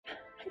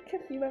Che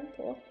vivo.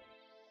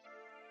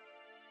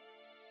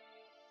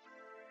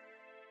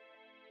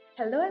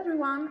 Hello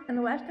everyone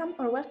and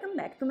welcome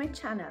back to my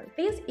channel.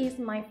 This is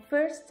my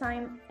first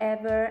time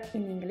ever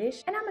in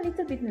English and I'm a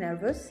little bit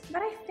nervous,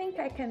 but I think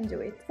I can do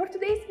it. For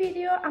today's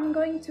video I'm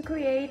going to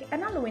create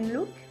an Halloween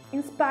look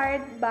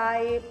inspired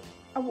by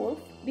a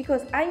wolf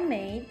because I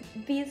made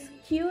these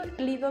cute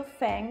little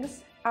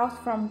fangs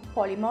out from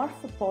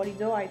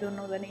POLYDOH, I don't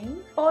know the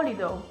name.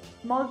 POLYDOH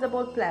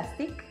moldable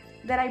plastic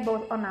that I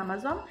bought on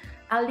Amazon.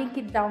 I'll link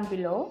it down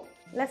below.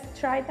 Let's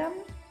try them.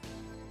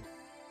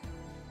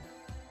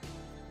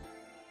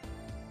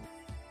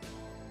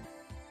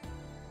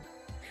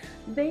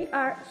 They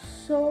are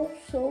so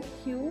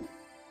cute.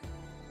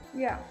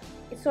 Yeah,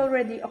 it's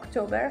already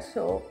October,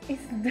 so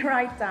it's the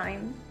right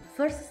time.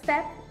 First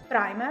step,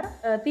 primer.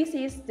 This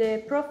is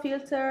the Pro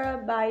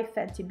Filt'r by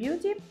Fenty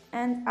Beauty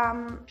and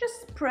I'm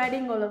just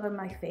spreading all over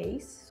my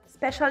face,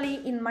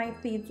 especially in my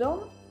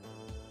T-zone.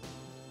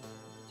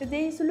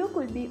 Today's look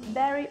will be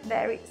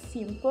very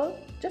simple,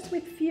 just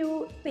with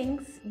few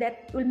things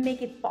that will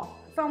make it pop.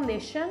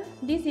 Foundation.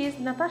 This is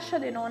Natasha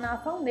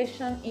Denona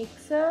Foundation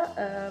X,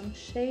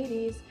 shade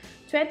is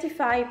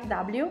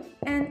 25W,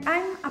 and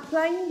I'm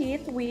applying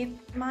it with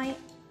my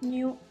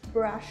new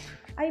brush.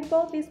 I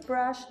bought this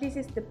brush, this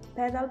is the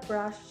pedal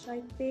brush I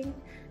think,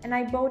 and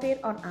I bought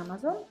it on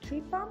Amazon,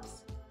 3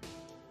 pumps.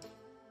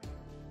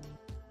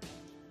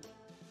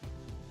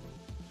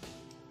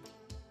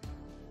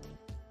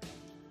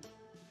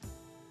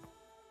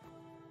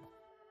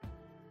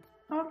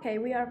 Okay,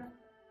 we are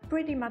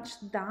pretty much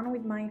done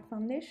with my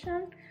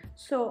foundation,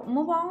 so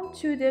move on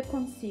to the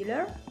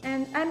concealer,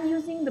 and I'm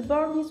using the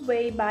Born This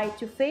Way by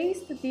Too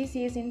Faced. This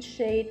is in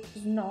shade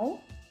Snow.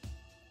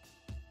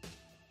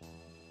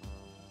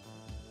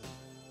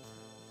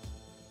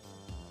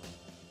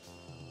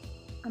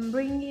 I'm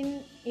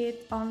bringing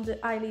it on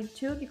the eyelid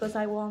too because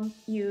I won't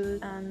use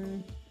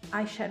an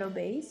eyeshadow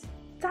base.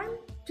 Time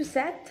to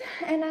set,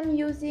 and I'm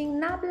using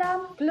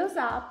Nabla Close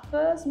Up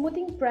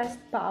Smoothing Pressed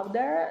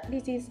Powder.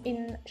 This is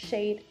in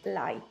shade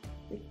Light,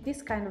 with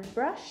this kind of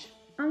brush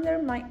under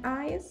my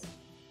eyes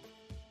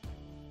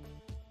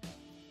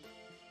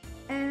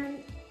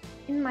and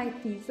in my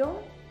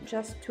T-zone,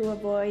 just to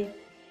avoid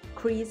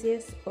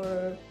creases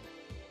or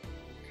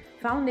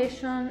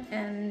foundation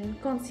and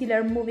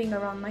concealer moving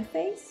around my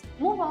face.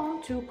 Move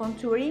on to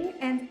contouring,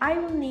 and I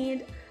will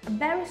need a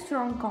very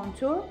strong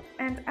contour,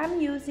 and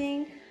I'm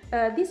using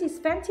this is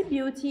Fenty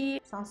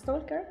Beauty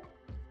Stalk'r,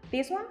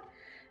 this one,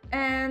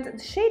 and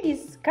the shade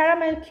is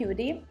Caramel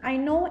Cutie. I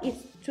know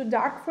it's too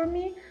dark for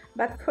me,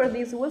 but for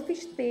this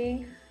wolfish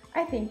thing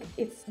I think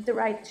it's the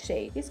right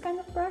shade. This kind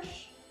of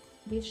brush,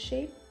 this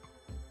shape.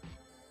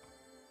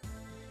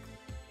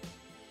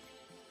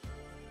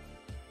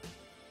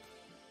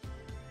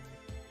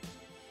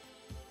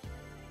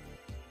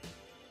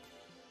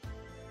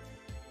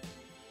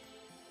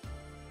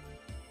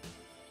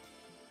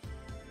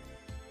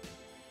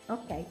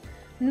 Okay,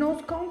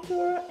 nose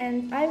contour,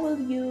 and I will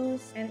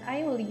use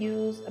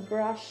a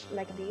brush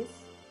like this,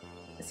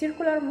 a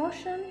circular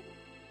motion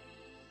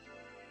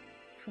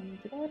from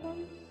the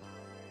bottom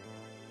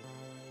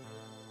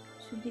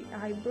to the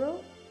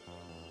eyebrow,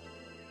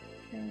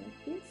 and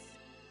like this.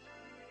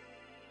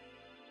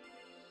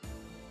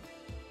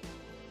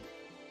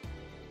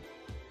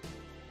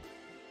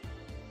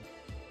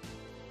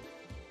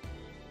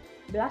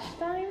 Blush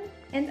time,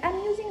 and I'm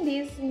using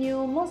this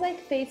new Mosaic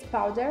face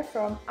powder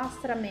from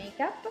Astra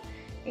makeup.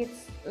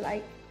 It's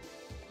like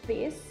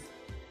this.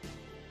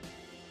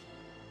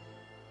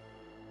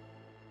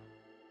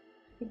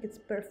 I think it's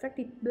perfect,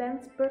 it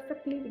blends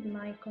perfectly with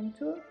my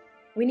contour.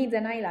 We need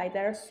an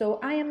highlighter, so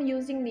I am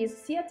using this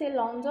Ciatè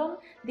London.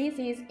 This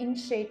is in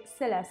shade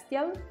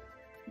Celestial,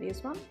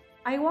 this one.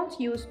 I won't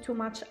use too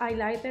much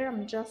highlighter,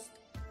 I'm just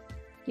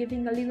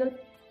giving a little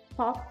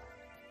pop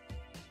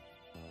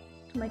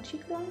to my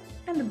cheekbones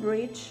and the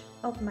bridge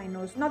of my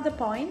nose, not the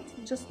point,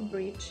 just the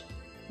bridge.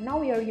 Now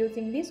we are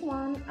using this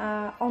one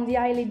on the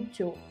eyelid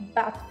too,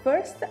 but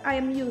first I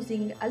am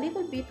using a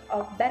little bit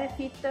of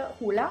Benefit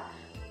Hoola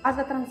as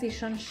a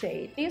transition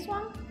shade, this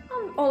one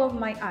on all of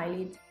my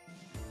eyelid.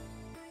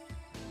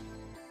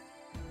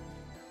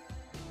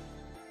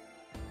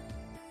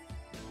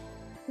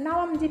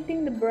 Now I'm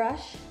dipping the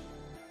brush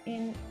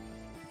in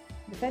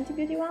the Fenty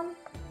Beauty one.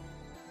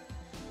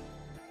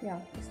 Yeah,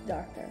 it's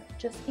darker.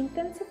 Just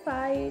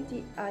intensify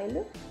the eye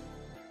look.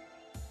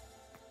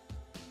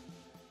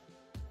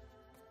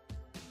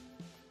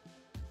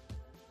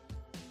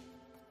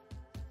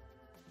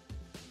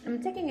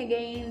 I'm taking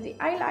again the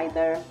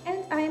highlighter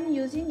and I am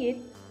using it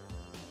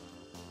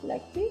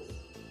like this.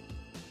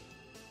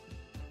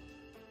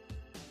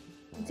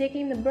 I'm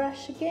taking the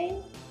brush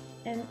again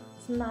and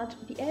smudge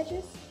the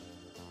edges.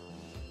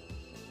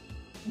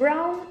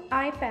 Brown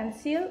eye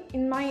pencil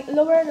in my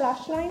lower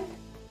lash line.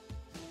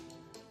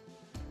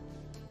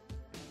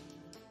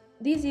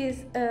 This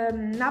is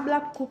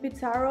Nabla Cupid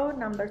Arrow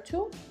number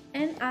 2,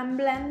 and I'm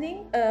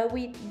blending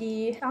with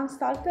the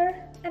Stalk'r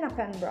and a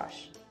pen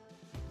brush.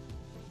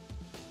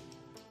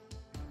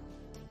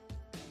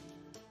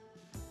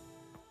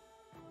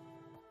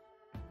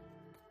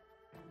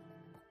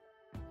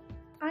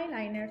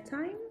 eyeliner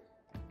time,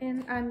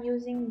 and I'm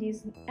using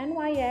this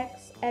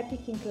NYX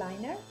Epic Ink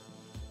Liner.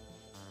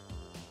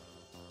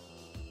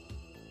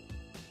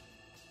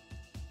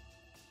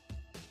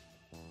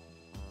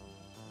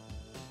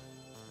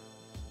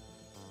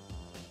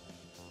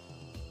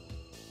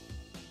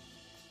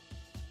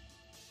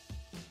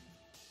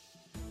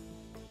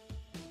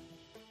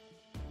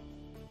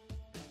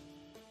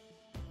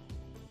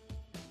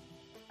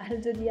 I'll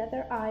do the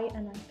other eye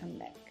and I'll come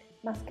back.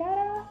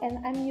 Mascara,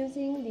 and I'm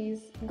using this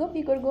Go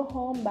Big or Go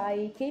Home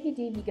by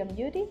KVD Vegan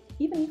Beauty.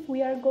 Even if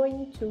we are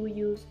going to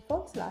use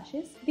false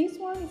lashes, this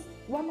one is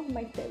one of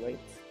my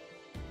favorites.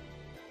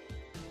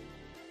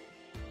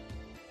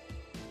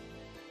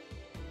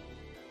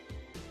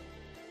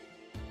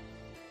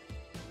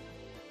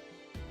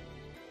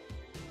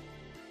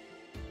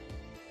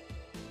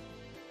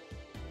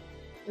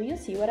 Do you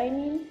see what I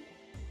mean?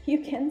 You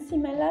can see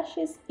my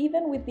lashes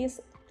even with this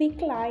thick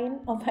line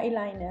of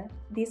eyeliner.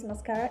 This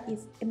mascara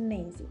is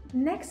amazing.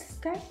 Next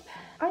step,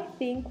 I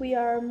think we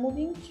are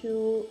moving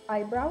to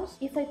eyebrows.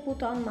 If I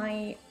put on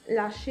my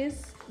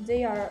lashes,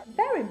 they are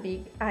very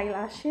big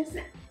eyelashes.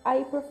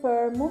 I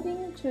prefer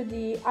moving to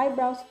the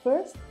eyebrows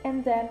first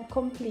and then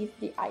complete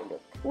the eye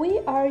look. We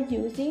are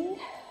using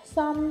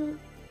some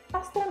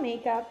Astra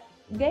makeup,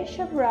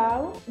 Geisha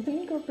brow, the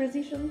micro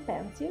precision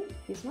pencil,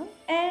 this one,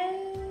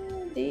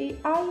 and the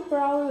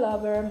Eyebrow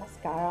Lover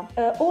mascara.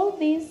 All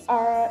these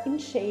are in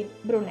shade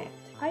Brunette.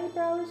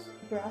 Eyebrows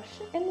brush,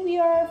 and we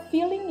are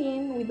filling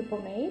in with the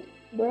pomade.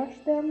 Brush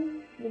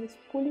them with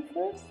spoolie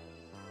first.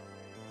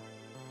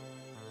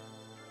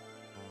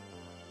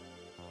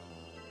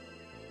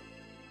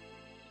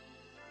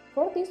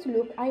 For this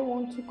look, I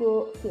want to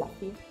go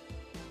fluffy.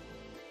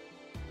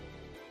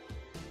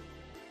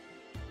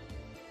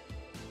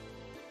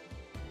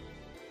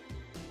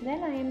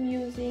 Then I am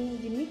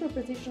using the micro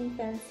precision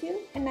pencil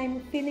and I'm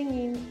filling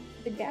in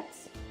the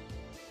gaps.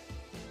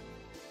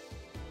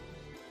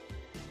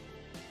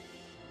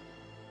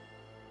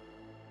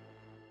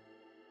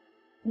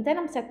 And then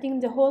I'm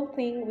setting the whole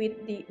thing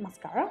with the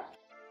mascara.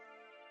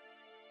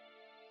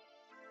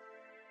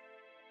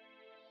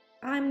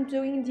 I'm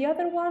doing the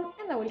other one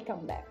and I will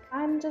come back.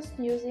 I'm just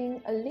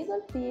using a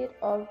little bit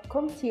of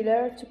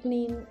concealer to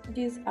clean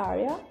this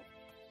area.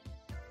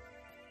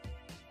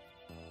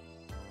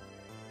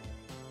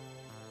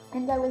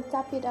 And I will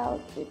tap it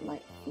out with my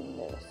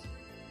fingers.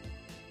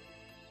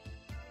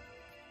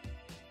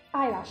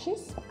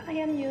 Eyelashes. I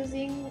am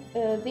using,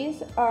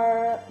 these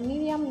are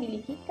Miriam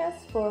Dilikikkas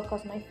for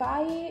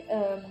Cosmyfy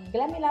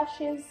Glammy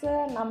Lashes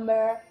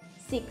number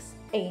 6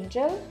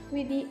 Angel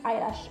with the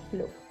eyelash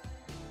look.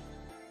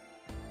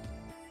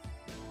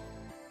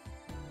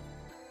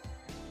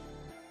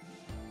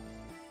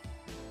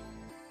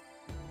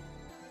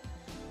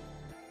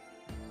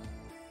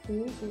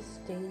 This is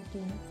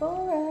taking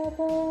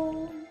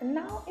forever. And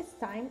now it's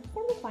time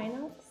for the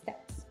final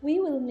steps. We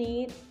will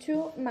need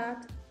 2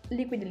 matte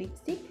liquid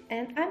lipstick,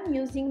 and I'm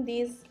using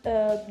this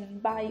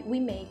by We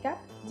Makeup,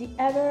 the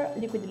Ever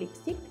liquid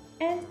lipstick,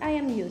 and I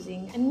am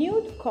using a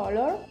nude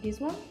color, this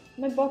one,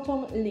 my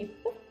bottom lip,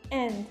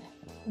 and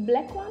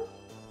black one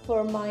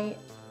for my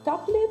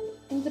top lip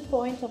and the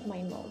point of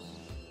my nose.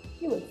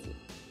 You will see.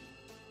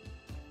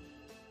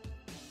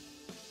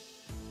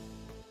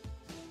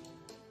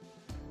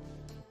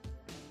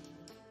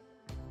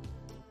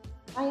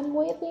 I am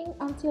waiting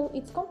until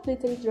it's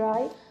completely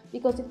dry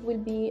because it will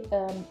be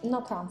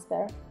no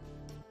transfer.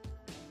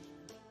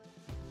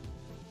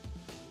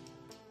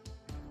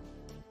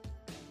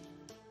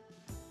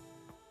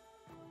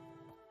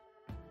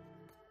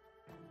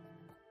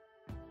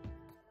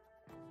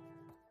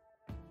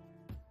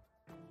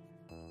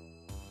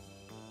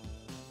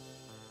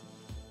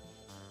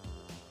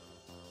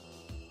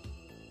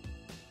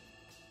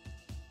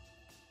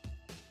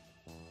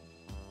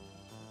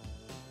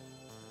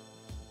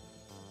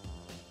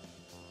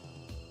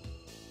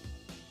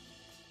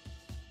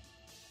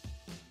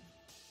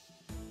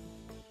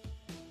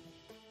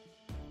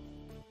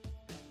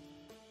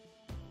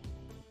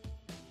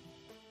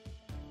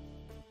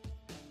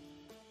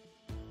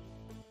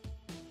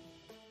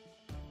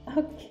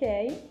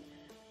 Okay,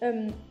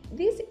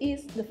 this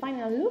is the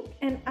final look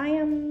and I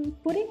am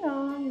putting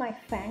on my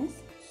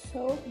fangs,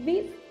 so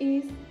this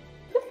is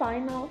the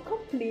final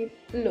complete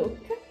look.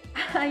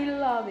 I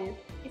love it.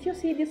 If you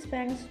see these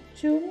fangs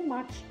too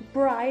much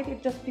bright,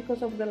 it's just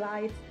because of the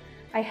light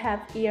I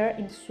have here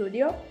in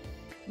studio,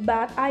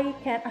 but I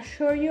can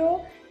assure you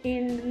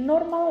in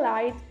normal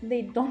light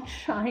they don't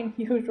shine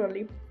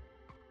usually.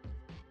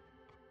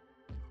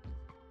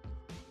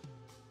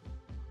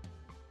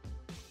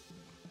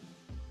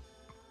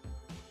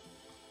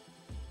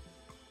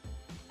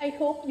 I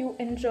hope you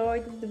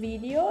enjoyed the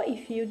video.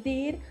 If you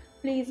did,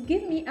 please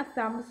give me a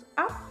thumbs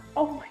up.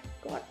 Oh my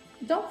god,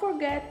 don't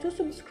forget to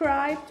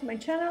subscribe to my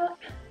channel.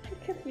 I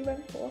can't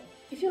even talk.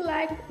 If you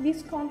like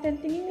this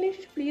content in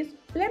English, please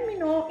let me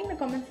know in the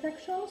comment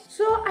section,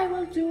 so I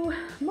will do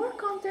more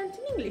content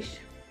in English.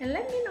 And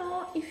let me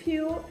know if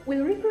you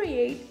will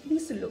recreate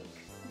this look.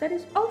 That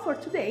is all for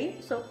today,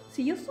 so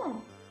see you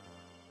soon.